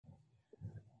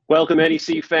Welcome,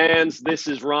 NEC fans. This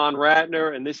is Ron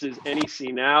Ratner, and this is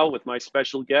NEC Now with my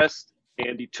special guest,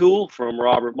 Andy Toole from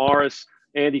Robert Morris.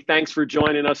 Andy, thanks for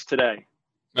joining us today.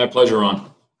 My pleasure, Ron.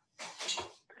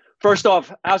 First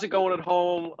off, how's it going at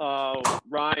home?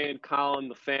 Ryan, Colin,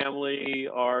 the family,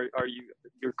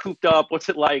 you're cooped up? What's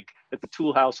it like at the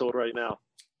Toole household right now?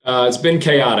 It's been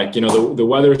chaotic. You know, the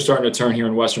weather is starting to turn here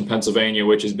in Western Pennsylvania,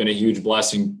 which has been a huge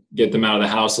blessing. Get them out of the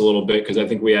house a little bit because I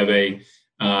think we have a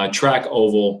track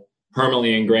oval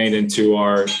permanently ingrained into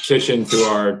our kitchen through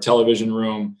our television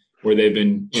room where they've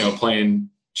been,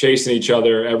 chasing each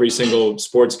other. Every single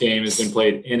sports game has been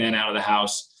played in and out of the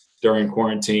house during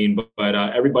quarantine, but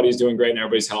everybody's doing great and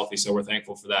everybody's healthy. So we're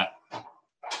thankful for that.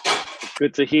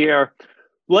 Good to hear.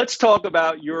 Let's talk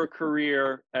about your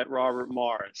career at Robert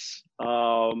Morris.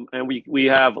 And we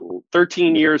have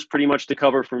 13 years pretty much to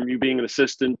cover from you being an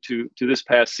assistant to this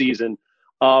past season.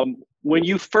 When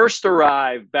you first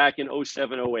arrived back in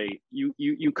 07-08,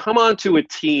 you come onto a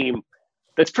team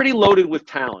that's pretty loaded with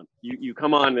talent. You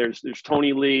come on, there's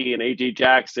Tony Lee and A.J.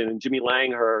 Jackson and Jimmy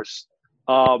Langhurst.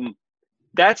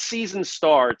 That season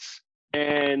starts,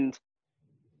 and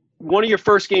one of your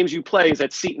first games you play is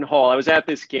at Seton Hall. I was at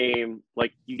this game.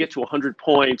 Like, you get to 100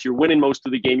 points, you're winning most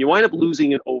of the game. You wind up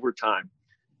losing in overtime.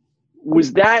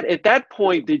 Was that, at that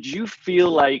point, did you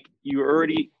feel like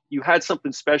you had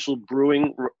something special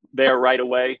brewing there right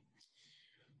away?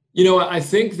 I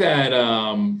think that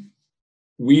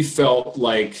we felt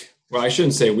like, well, I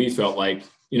shouldn't say we felt like,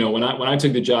 when I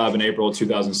took the job in April of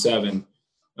 2007,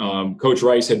 Coach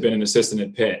Rice had been an assistant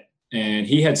at Pitt, and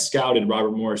he had scouted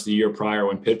Robert Morris the year prior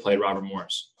when Pitt played Robert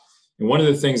Morris. And one of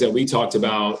the things that we talked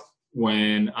about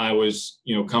when I was,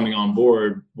 coming on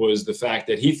board was the fact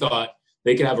that he thought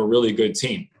they could have a really good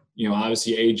team.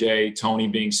 Obviously AJ, Tony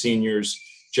being seniors,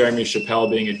 Jeremy Chappelle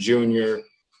being a junior,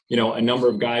 a number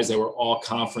of guys that were all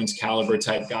conference caliber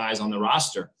type guys on the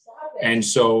roster. And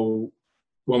so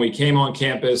when we came on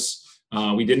campus,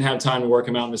 we didn't have time to work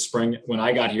them out in the spring. When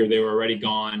I got here, they were already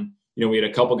gone. We had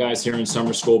a couple guys here in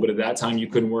summer school, but at that time you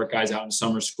couldn't work guys out in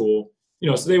summer school.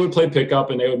 So they would play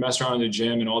pickup and they would mess around in the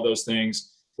gym and all those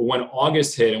things. But when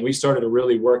August hit and we started to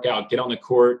really work out, get on the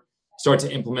court, start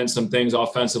to implement some things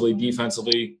offensively,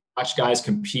 defensively, watch guys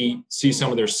compete, see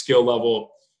some of their skill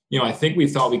level, I think we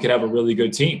thought we could have a really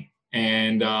good team.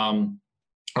 And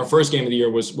our first game of the year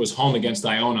was home against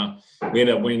Iona. We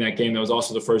ended up winning that game. That was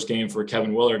also the first game for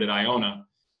Kevin Willard at Iona.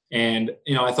 And,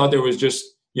 I thought there was just,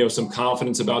 some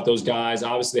confidence about those guys.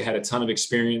 Obviously, they had a ton of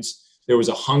experience. There was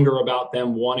a hunger about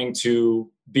them wanting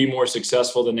to be more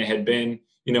successful than they had been,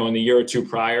 in the year or two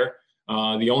prior.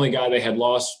 The only guy they had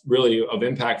lost really of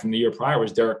impact from the year prior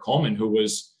was Derek Coleman, who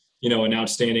was, an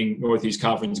outstanding Northeast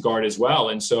Conference guard as well.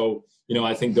 And so,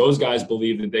 I think those guys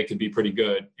believed that they could be pretty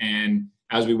good. And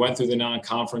as we went through the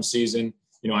non-conference season,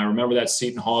 I remember that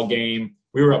Seton Hall game.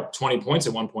 We were up 20 points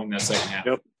at one point in that second half.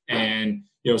 Yep. And,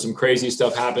 some crazy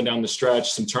stuff happened down the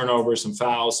stretch, some turnovers, some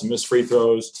fouls, some missed free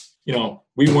throws.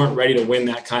 We weren't ready to win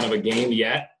that kind of a game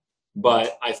yet.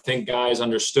 But I think guys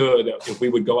understood that if we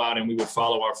would go out and we would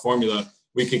follow our formula,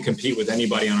 we could compete with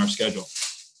anybody on our schedule.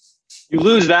 You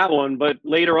lose that one, but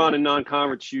later on in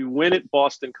non-conference, you win at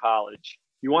Boston College.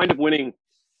 You wind up winning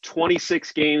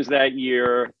 26 games that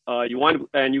year. You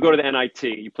go to the NIT.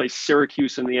 You play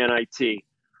Syracuse in the NIT.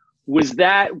 Was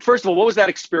that, first of all, what was that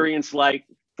experience like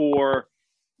for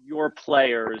your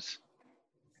players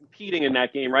competing in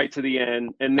that game right to the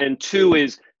end? And then two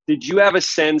is, did you have a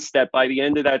sense that by the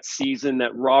end of that season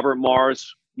that Robert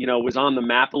Morris, was on the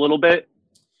map a little bit?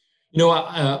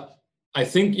 I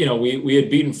think, we had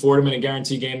beaten Fordham in a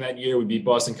guarantee game that year. We beat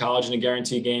Boston College in a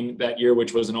guarantee game that year,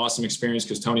 which was an awesome experience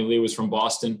because Tony Lee was from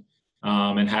Boston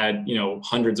and had,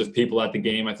 hundreds of people at the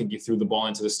game. I think he threw the ball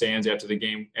into the stands after the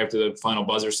game, after the final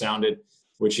buzzer sounded,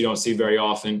 which you don't see very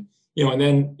often. And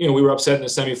then, we were upset in the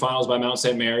semifinals by Mount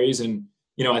St. Mary's. And,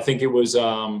 I think it was,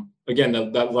 again,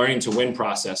 that learning to win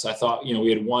process. I thought, we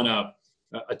had won a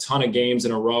ton of games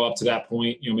in a row up to that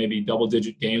point, maybe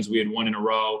double-digit games we had won in a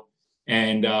row.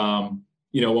 And,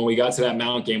 when we got to that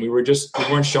Mount game, we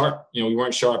weren't sharp. We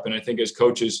weren't sharp. And I think as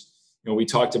coaches, we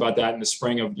talked about that in the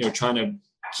spring of, trying to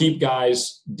keep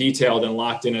guys detailed and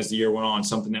locked in as the year went on,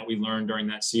 something that we learned during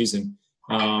that season.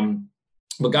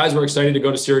 But guys were excited to go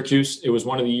to Syracuse. It was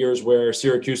one of the years where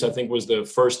Syracuse, I think, was the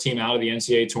first team out of the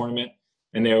NCAA tournament.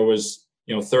 And there was,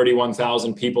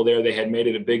 31,000 people there. They had made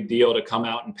it a big deal to come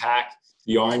out and pack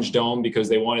the Orange Dome because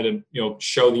they wanted to,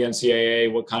 show the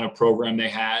NCAA what kind of program they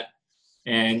had.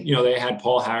 And, they had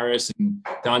Paul Harris and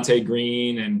Dante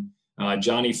Green and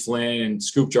Johnny Flynn, and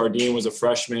Scoop Jardine was a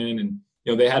freshman. And,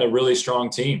 they had a really strong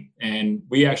team. And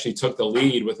we actually took the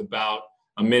lead with about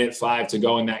 1:05 to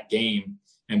go in that game.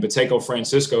 And Bateco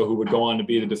Francisco, who would go on to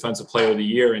be the Defensive Player of the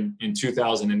Year in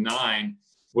 2009,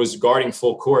 was guarding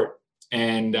full court.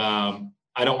 And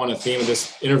I don't want the theme of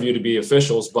this interview to be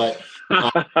officials, but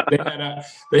they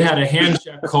had a hand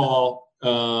check call,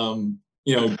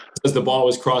 as the ball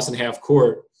was crossing half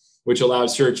court, which allowed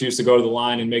Syracuse to go to the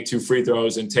line and make 2 free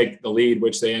throws and take the lead,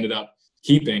 which they ended up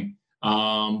keeping.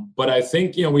 But I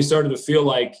think, we started to feel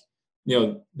like,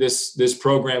 this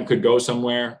program could go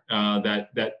somewhere,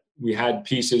 that we had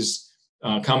pieces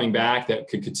coming back that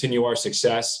could continue our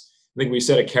success. I think we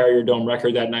set a Carrier Dome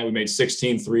record that night. We made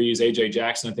 16 threes. A.J.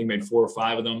 Jackson, I think, made 4 or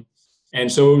 5 of them. And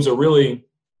so it was a really,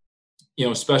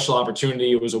 special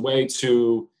opportunity. It was a way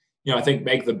to, I think,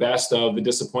 make the best of the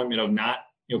disappointment of not,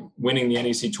 winning the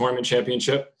NEC tournament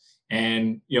championship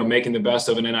and, making the best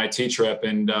of an NIT trip.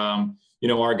 And,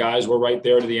 our guys were right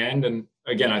there to the end. And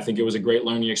again, I think it was a great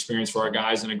learning experience for our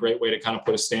guys and a great way to kind of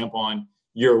put a stamp on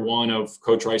year 1 of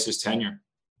Coach Rice's tenure.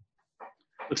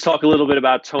 Let's talk a little bit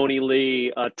about Tony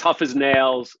Lee. Tough as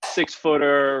nails,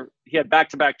 6-footer. He had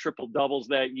back-to-back triple doubles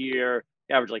that year.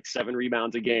 He averaged like 7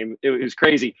 rebounds a game. It was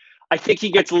crazy. I think he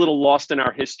gets a little lost in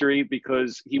our history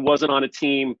because he wasn't on a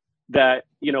team that,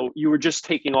 you were just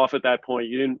taking off at that point.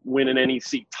 You didn't win an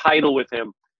NEC title with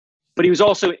him. But he was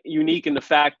also unique in the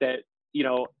fact that,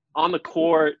 on the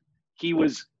court, he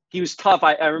was tough.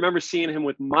 I remember seeing him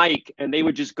with Mike, and they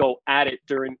would just go at it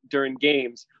during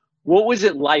games. What was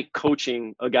it like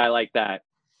coaching a guy like that?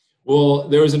 Well,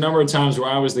 there was a number of times where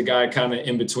I was the guy kind of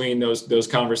in between those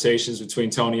conversations between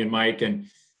Tony and Mike, and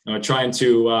trying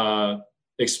to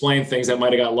explain things that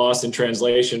might have got lost in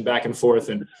translation back and forth.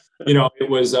 And it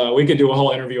was we could do a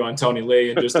whole interview on Tony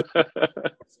Lee and just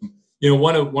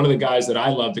one of the guys that I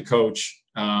love to coach.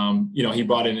 He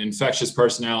brought an infectious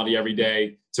personality every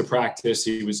day to practice.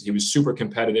 He was super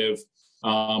competitive.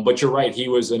 But you're right, he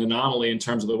was an anomaly in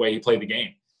terms of the way he played the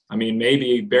game. I mean,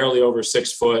 maybe barely over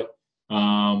 6 foot,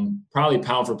 probably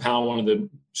pound for pound, one of the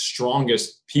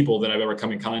strongest people that I've ever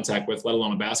come in contact with, let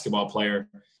alone a basketball player.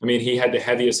 I mean, he had the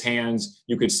heaviest hands.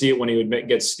 You could see it when he would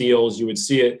get steals. You would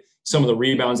see it, some of the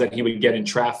rebounds that he would get in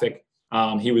traffic.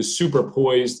 He was super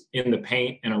poised in the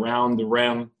paint and around the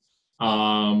rim.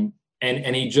 And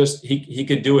he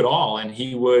could do it all. And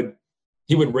he would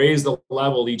raise the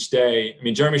level each day. I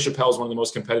mean, Jeremy Chappelle is one of the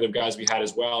most competitive guys we had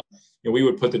as well. We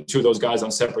would put the 2 of those guys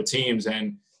on separate teams,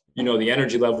 and, the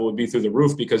energy level would be through the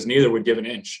roof because neither would give an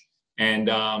inch. And,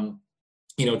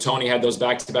 Tony had those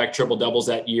back-to-back triple doubles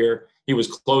that year. He was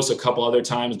close a couple other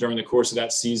times during the course of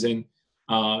that season.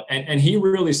 And he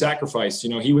really sacrificed.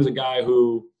 He was a guy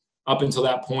who, up until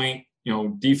that point,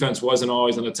 defense wasn't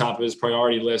always on the top of his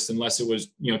priority list unless it was,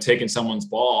 taking someone's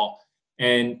ball.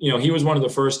 And, he was one of the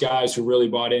first guys who really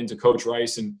bought into Coach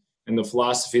Rice and the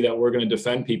philosophy that we're going to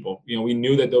defend people. We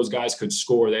knew that those guys could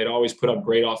score. They'd always put up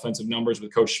great offensive numbers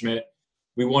with Coach Schmidt.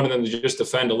 We wanted them to just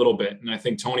defend a little bit. And I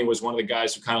think Tony was one of the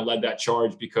guys who kind of led that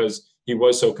charge because he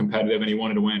was so competitive and he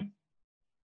wanted to win.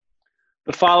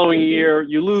 The following year,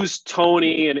 you lose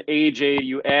Tony and AJ.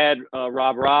 You add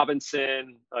Rob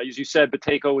Robinson. As you said,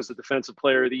 Bateco was the Defensive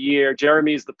Player of the Year.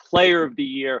 Jeremy is the Player of the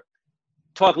Year.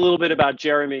 Talk a little bit about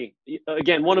Jeremy.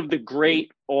 Again, one of the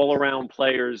great all-around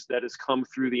players that has come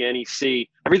through the NEC.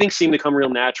 Everything seemed to come real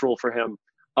natural for him.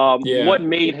 What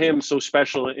made him so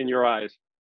special in your eyes?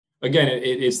 Again,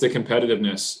 it's the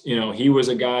competitiveness. He was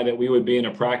a guy that we would be in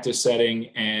a practice setting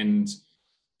and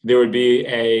there would be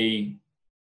a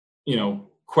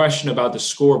question about the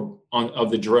score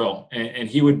of the drill. And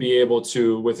he would be able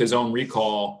to, with his own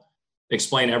recall,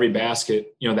 explain every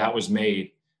basket, that was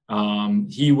made.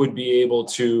 He would be able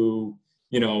to,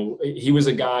 he was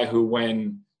a guy who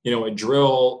when, a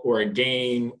drill or a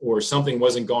game or something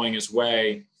wasn't going his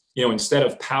way, instead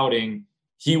of pouting,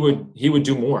 he would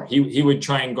do more. He would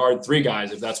try and guard 3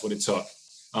 guys if that's what it took.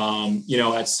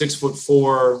 At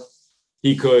 6'4",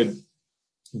 he could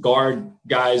guard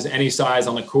guys any size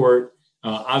on the court.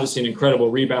 Obviously an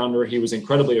incredible rebounder. He was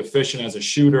incredibly efficient as a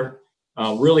shooter,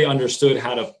 really understood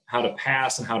how to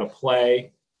pass and how to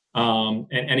play.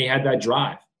 And he had that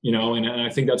drive, and I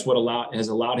think that's what has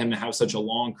allowed him to have such a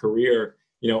long career,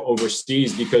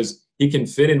 overseas, because he can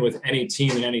fit in with any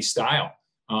team and any style.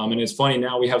 And it's funny,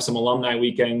 now we have some alumni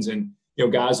weekends and,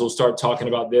 guys will start talking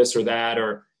about this or that,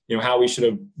 or, how we should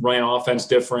have ran offense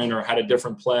different or had a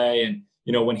different play. And,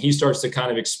 when he starts to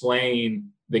kind of explain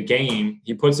the game,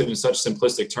 he puts it in such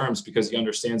simplistic terms because he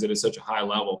understands it at such a high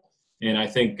level. And I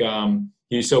think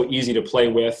he's so easy to play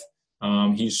with.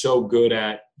 He's so good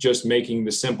at just making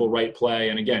the simple right play.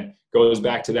 And again, goes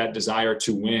back to that desire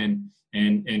to win.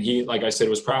 And he, like I said,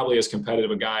 was probably as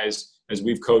competitive a guy as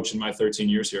we've coached in my 13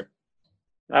 years here.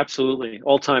 Absolutely.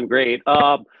 All-time great.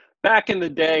 back in the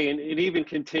day, and it even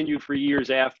continued for years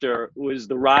after, was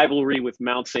the rivalry with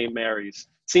Mount St. Mary's.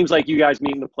 Seems like you guys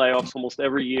meet in the playoffs almost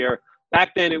every year.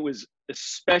 Back then, it was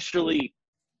especially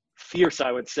fierce,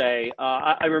 I would say.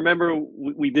 I remember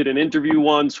we did an interview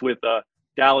once with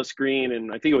Dallas Green,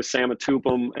 and I think it was Sam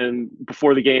Atupum, and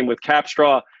before the game with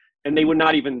Capstraw, and they would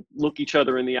not even look each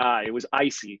other in the eye. It was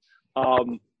icy.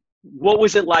 What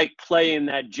was it like playing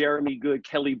that Jeremy Good,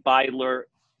 Kelly Beidler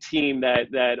team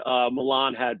that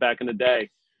Milan had back in the day?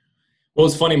 Well,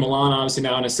 it's funny. Milan, obviously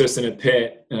now an assistant at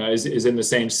Pitt, is in the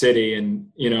same city,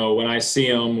 and when I see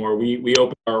him, or we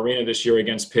opened our arena this year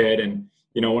against Pitt, and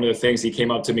one of the things he came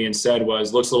up to me and said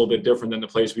was, "Looks a little bit different than the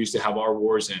place we used to have our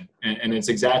wars in," and it's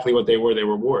exactly what they were. They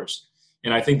were wars,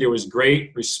 and I think there was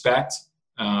great respect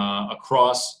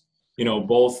across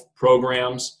both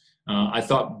programs. I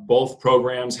thought both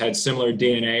programs had similar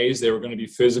DNAs. They were going to be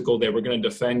physical. They were going to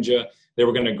defend you. They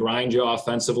were going to grind you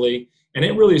offensively. And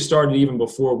it really started even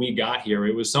before we got here.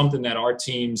 It was something that our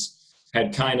teams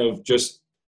had kind of just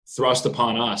thrust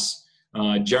upon us.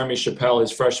 Jeremy Chappelle,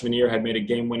 his freshman year, had made a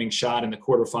game-winning shot in the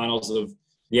quarterfinals of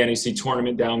the NEC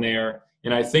tournament down there.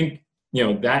 And I think,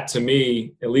 that to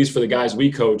me, at least for the guys we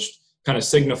coached, kind of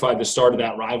signified the start of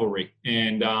that rivalry.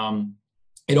 And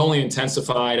it only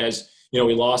intensified as,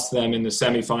 we lost them in the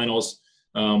semifinals.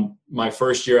 My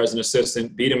first year as an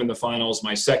assistant, beat him in the finals.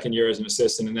 My second year as an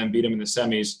assistant, and then beat him in the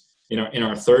semis in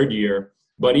our third year.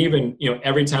 But even,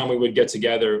 every time we would get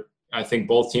together, I think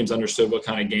both teams understood what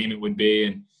kind of game it would be.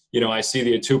 And, I see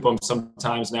the Atupum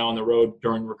sometimes now on the road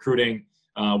during recruiting.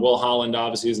 Will Holland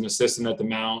obviously is an assistant at the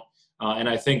Mount. And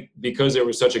I think because there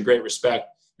was such a great respect,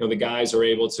 the guys are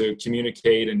able to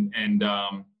communicate and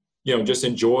just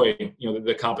enjoy,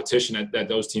 the competition that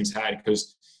those teams had,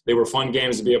 because they were fun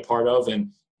games to be a part of.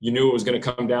 And you knew it was going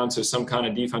to come down to some kind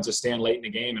of defensive stand late in the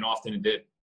game, and often it did.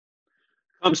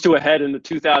 Comes to a head in the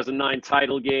 2009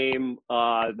 title game.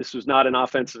 This was not an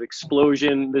offensive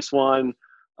explosion. This one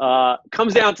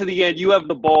comes down to the end. You have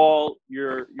the ball.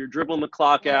 You're dribbling the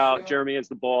clock out. Jeremy has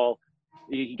the ball.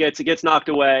 It gets knocked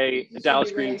away.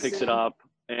 Dallas Green picks it up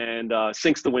and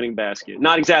sinks the winning basket.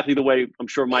 Not exactly the way I'm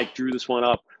sure Mike drew this one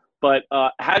up, but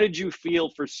how did you feel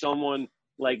for someone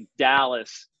like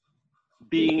Dallas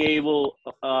being able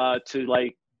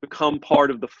to become part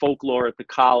of the folklore at the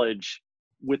college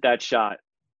with that shot?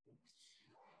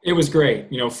 It was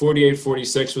great.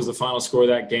 48-46 was the final score of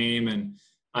that game. And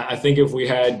I think if we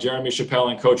had Jeremy Chappelle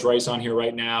and Coach Rice on here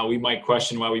right now, we might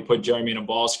question why we put Jeremy in a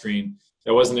ball screen.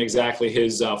 That wasn't exactly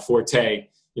his forte,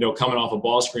 coming off a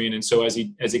ball screen. And so as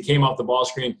he came off the ball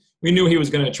screen, we knew he was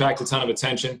going to attract a ton of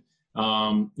attention.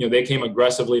 They came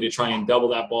aggressively to try and double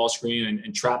that ball screen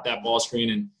and trap that ball screen.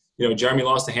 And, Jeremy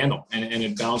lost the handle and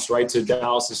it bounced right to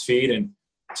Dallas's feet. And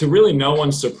to really no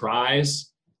one's surprise,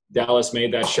 Dallas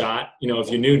made that shot.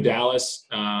 If you knew Dallas,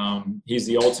 he's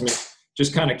the ultimate,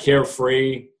 just kind of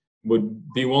carefree,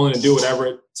 would be willing to do whatever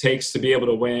it takes to be able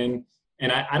to win.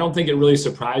 And I don't think it really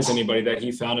surprised anybody that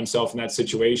he found himself in that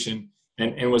situation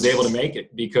and was able to make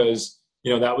it, because,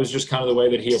 that was just kind of the way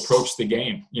that he approached the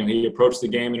game. He approached the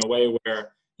game in a way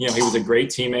where, he was a great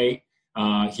teammate.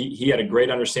 He had a great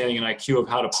understanding and IQ of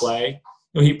how to play.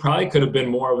 He probably could have been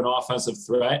more of an offensive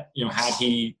threat, had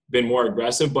he been more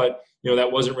aggressive, but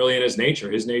that wasn't really in his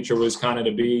nature. His nature was kind of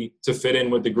to fit in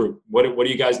with the group. What do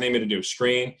you guys need me to do?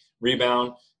 Screen,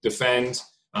 rebound, defend,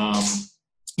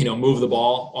 move the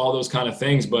ball, all those kind of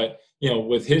things. But,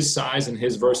 with his size and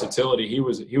his versatility, he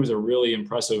was a really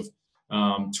impressive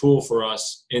tool for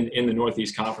us in the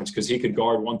Northeast Conference, because he could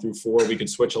guard 1 through 4. We could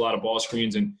switch a lot of ball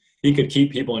screens, and he could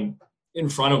keep people in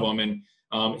front of him. And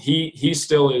he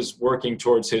still is working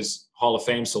towards his Hall of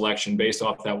Fame selection based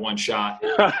off that one shot.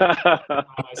 I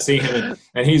see him,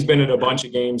 and he's been at a bunch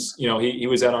of games. He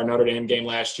was at our Notre Dame game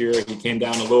last year. He came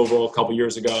down to Louisville a couple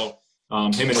years ago.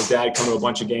 Him and his dad come to a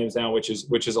bunch of games now, which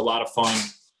is a lot of fun.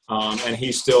 And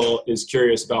he still is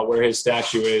curious about where his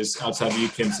statue is outside the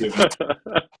UKMC event.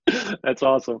 That's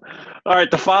awesome. All right,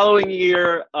 the following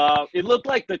year, it looked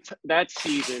like that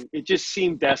season, it just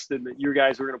seemed destined that you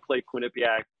guys were going to play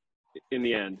Quinnipiac in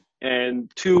the end. And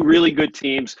two really good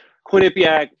teams.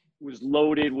 Quinnipiac was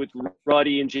loaded with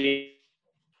Ruddy and James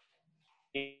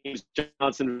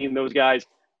Johnson and those guys.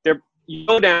 You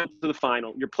go down to the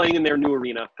final. You're playing in their new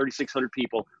arena, 3,600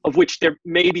 people, of which there's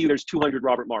 200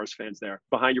 Robert Morris fans there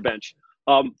behind your bench.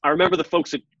 I remember the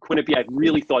folks at Quinnipiac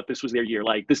really thought this was their year.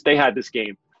 They had this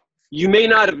game. You may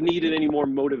not have needed any more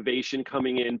motivation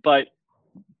coming in, but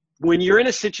when you're in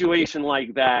a situation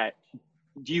like that,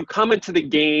 do you come into the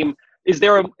game? Is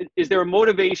there a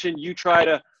motivation you try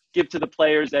to give to the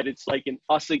players that it's like an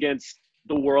us against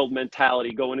the world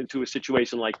mentality going into a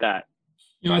situation like that?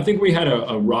 I think we had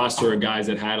a roster of guys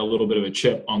that had a little bit of a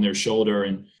chip on their shoulder.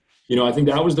 And, I think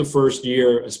that was the first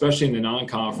year, especially in the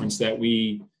non-conference, that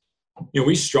we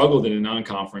struggled in the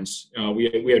non-conference.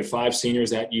 We had 5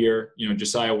 seniors that year,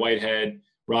 Josiah Whitehead,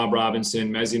 Rob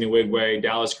Robinson, Mezi Nwigwe,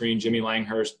 Dallas Green, Jimmy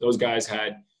Langhurst. Those guys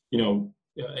had,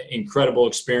 incredible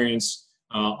experience,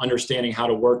 understanding how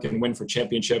to work and win for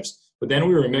championships. But then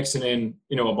we were mixing in,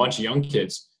 a bunch of young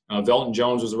kids. Velton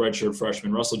Jones was a redshirt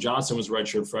freshman. Russell Johnson was a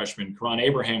redshirt freshman. Karan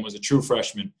Abraham was a true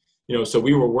freshman. So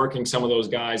we were working some of those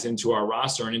guys into our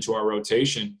roster and into our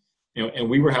rotation. And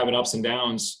we were having ups and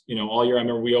downs, all year. I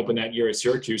remember we opened that year at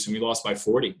Syracuse and we lost by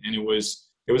 40, and it was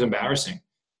embarrassing.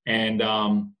 And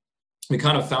we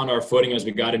kind of found our footing as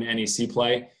we got into NEC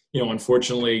play.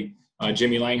 Unfortunately,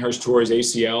 Jimmy Langhurst tore his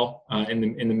ACL in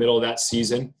the middle of that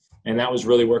season, and that was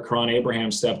really where Karan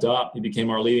Abraham stepped up. He became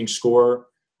our leading scorer.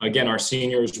 Again, our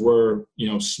seniors were,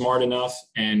 smart enough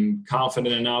and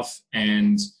confident enough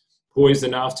and poised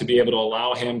enough to be able to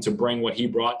allow him to bring what he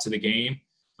brought to the game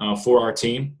for our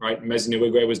team, right? Mezi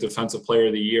Nwigwe was Defensive Player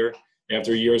of the Year.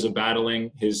 After years of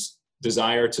battling his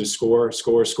desire to score,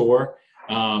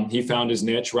 he found his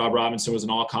niche. Rob Robinson was an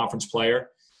all-conference player.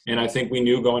 And I think we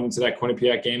knew going into that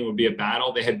Quinnipiac game it would be a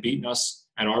battle. They had beaten us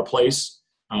at our place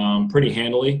pretty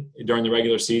handily during the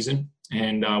regular season.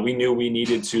 And we knew we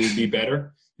needed to be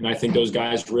better. And I think those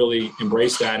guys really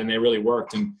embraced that, and they really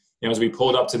worked. And, as we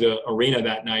pulled up to the arena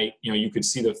that night, you could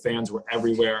see the fans were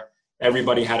everywhere.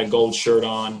 Everybody had a gold shirt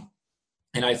on.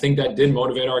 And I think that did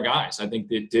motivate our guys. I think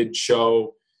it did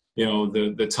show,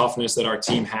 the toughness that our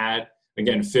team had.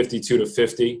 Again,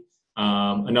 52-50.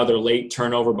 Another late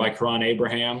turnover by Karan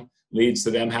Abraham leads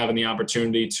to them having the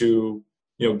opportunity to,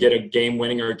 get a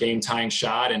game-winning or a game-tying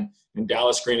shot. And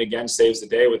Dallas Green again saves the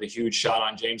day with a huge shot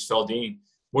on James Feldine.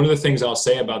 One of the things I'll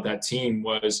say about that team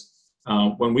was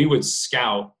when we would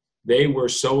scout, they were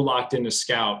so locked into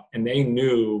scout, and we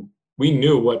knew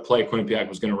what play Quinnipiac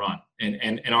was going to run.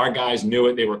 And our guys knew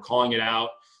it. They were calling it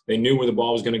out. They knew where the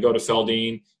ball was going to go to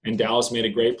Feldine, and Dallas made a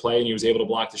great play, and he was able to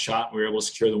block the shot, and we were able to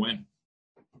secure the win.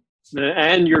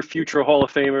 And your future Hall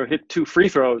of Famer hit 2 free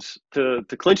throws to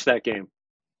clinch that game.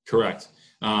 Correct.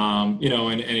 And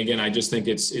again, I just think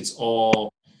it's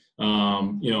all,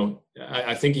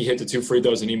 I think he hit the 2 free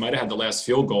throws, and he might have had the last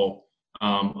field goal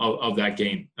of that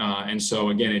game. And so,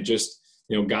 again, it just,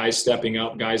 guys stepping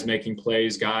up, guys making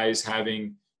plays, guys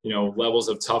having, levels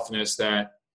of toughness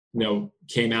that,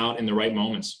 came out in the right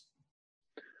moments.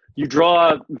 You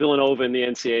draw Villanova in the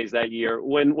NCAAs that year.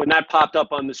 When that popped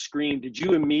up on the screen, did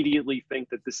you immediately think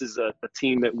that this is a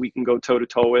team that we can go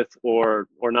toe-to-toe with or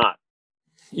not?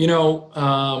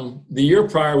 The year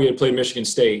prior we had played Michigan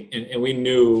State, and we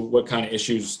knew what kind of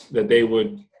issues that they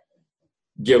would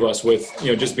give us with,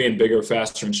 just being bigger,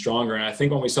 faster, and stronger. And I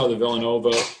think when we saw the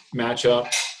Villanova matchup,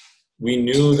 we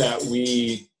knew that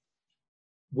we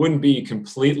wouldn't be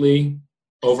completely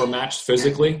overmatched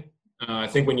physically. I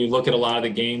think when you look at a lot of the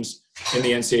games in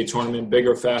the NCAA tournament,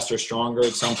 bigger, faster, stronger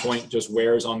at some point just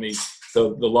wears on the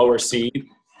lower seed.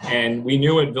 And we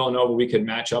knew at Villanova we could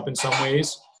match up in some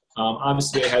ways.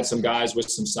 Obviously, they had some guys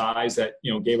with some size that,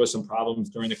 gave us some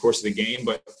problems during the course of the game.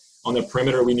 But on the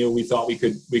perimeter, we thought we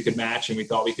could match, and we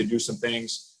thought we could do some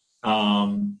things.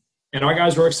 And our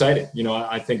guys were excited.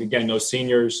 I think, again, those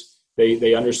seniors,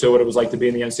 they understood what it was like to be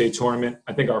in the NCAA tournament.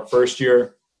 I think our first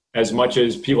year, as much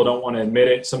as people don't want to admit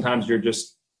it, sometimes you're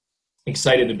just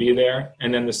excited to be there.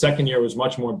 And then the second year was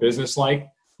much more businesslike.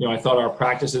 I thought our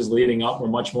practices leading up were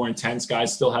much more intense.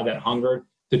 Guys still had that hunger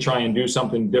to try and do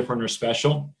something different or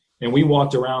special. And we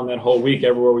walked around that whole week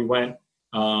everywhere we went,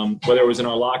 whether it was in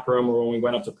our locker room or when we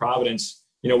went up to Providence.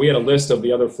 We had a list of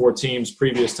the other 4 teams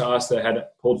previous to us that had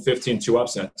pulled 15-2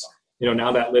 upsets.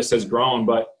 Now that list has grown,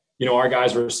 but, our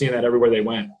guys were seeing that everywhere they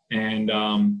went. And,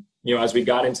 as we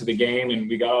got into the game and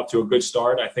we got off to a good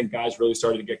start, I think guys really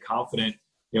started to get confident,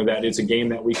 that it's a game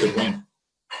that we could win.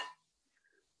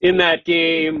 In that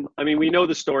game, we know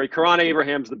the story. Karan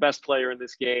Abraham's the best player in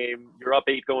this game. You're up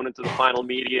 8 going into the final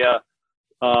media.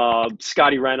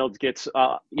 Scotty Reynolds gets,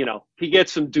 he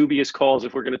gets some dubious calls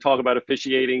if we're going to talk about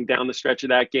officiating down the stretch of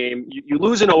that game. You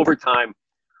lose in overtime.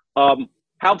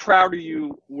 How proud are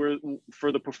you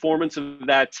for the performance of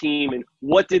that team, and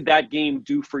what did that game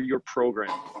do for your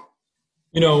program?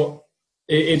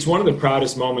 It's one of the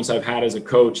proudest moments I've had as a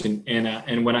coach,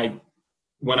 and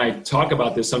when I talk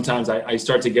about this, sometimes I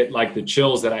start to get like the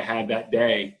chills that I had that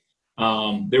day.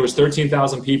 There was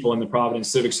 13,000 people in the Providence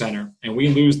Civic Center, and we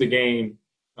lose the game.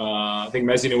 I think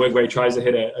Mezi Nwigwe tries to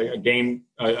hit a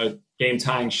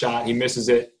game-tying shot. He misses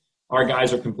it. Our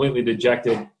guys are completely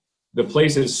dejected. The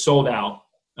place is sold out,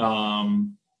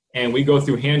 and we go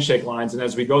through handshake lines. And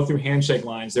as we go through handshake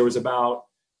lines, there was about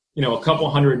a couple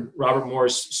hundred Robert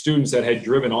Morris students that had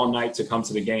driven all night to come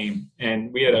to the game.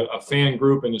 And we had a fan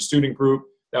group and a student group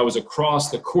that was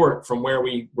across the court from where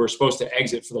we were supposed to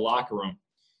exit for the locker room.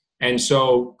 And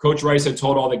so Coach Rice had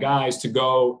told all the guys to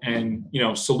go and,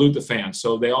 salute the fans.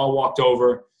 So they all walked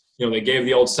over, they gave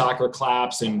the old soccer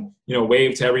claps and,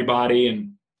 waved to everybody.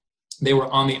 And they were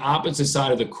on the opposite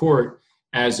side of the court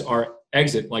as our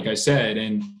exit, like I said.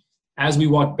 And as we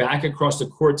walked back across the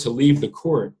court to leave the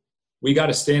court, we got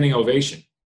a standing ovation.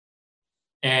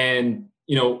 And,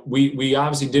 we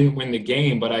obviously didn't win the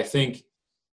game, but I think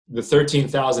the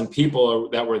 13,000 people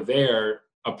that were there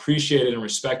appreciated and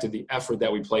respected the effort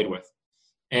that we played with.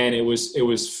 And it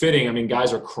was fitting. I mean,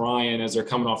 guys are crying as they're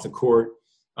coming off the court.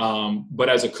 But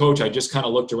as a coach, I just kind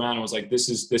of looked around and was like, this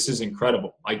is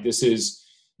incredible. Like, this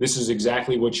is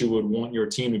exactly what you would want your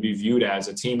team to be viewed as,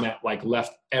 a team that like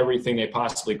left everything they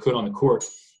possibly could on the court.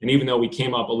 And even though we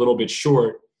came up a little bit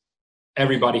short,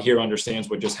 everybody here understands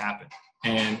what just happened.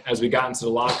 And as we got into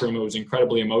the locker room, it was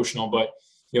incredibly emotional, but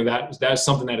that's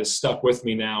something that has stuck with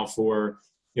me now for,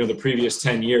 the previous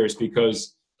 10 years,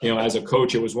 because, as a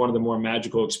coach, it was one of the more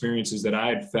magical experiences that I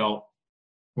had felt,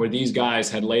 where these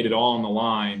guys had laid it all on the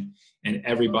line and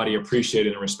everybody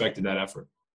appreciated and respected that effort.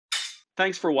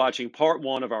 Thanks for watching part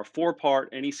 1 of our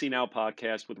 4-part NEC Now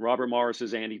podcast with Robert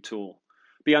Morris's Andy Toole.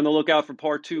 Be on the lookout for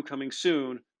part 2 coming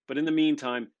soon, but in the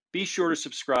meantime, be sure to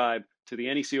subscribe to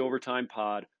the NEC Overtime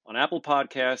Pod on Apple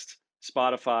Podcasts,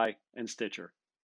 Spotify, and Stitcher.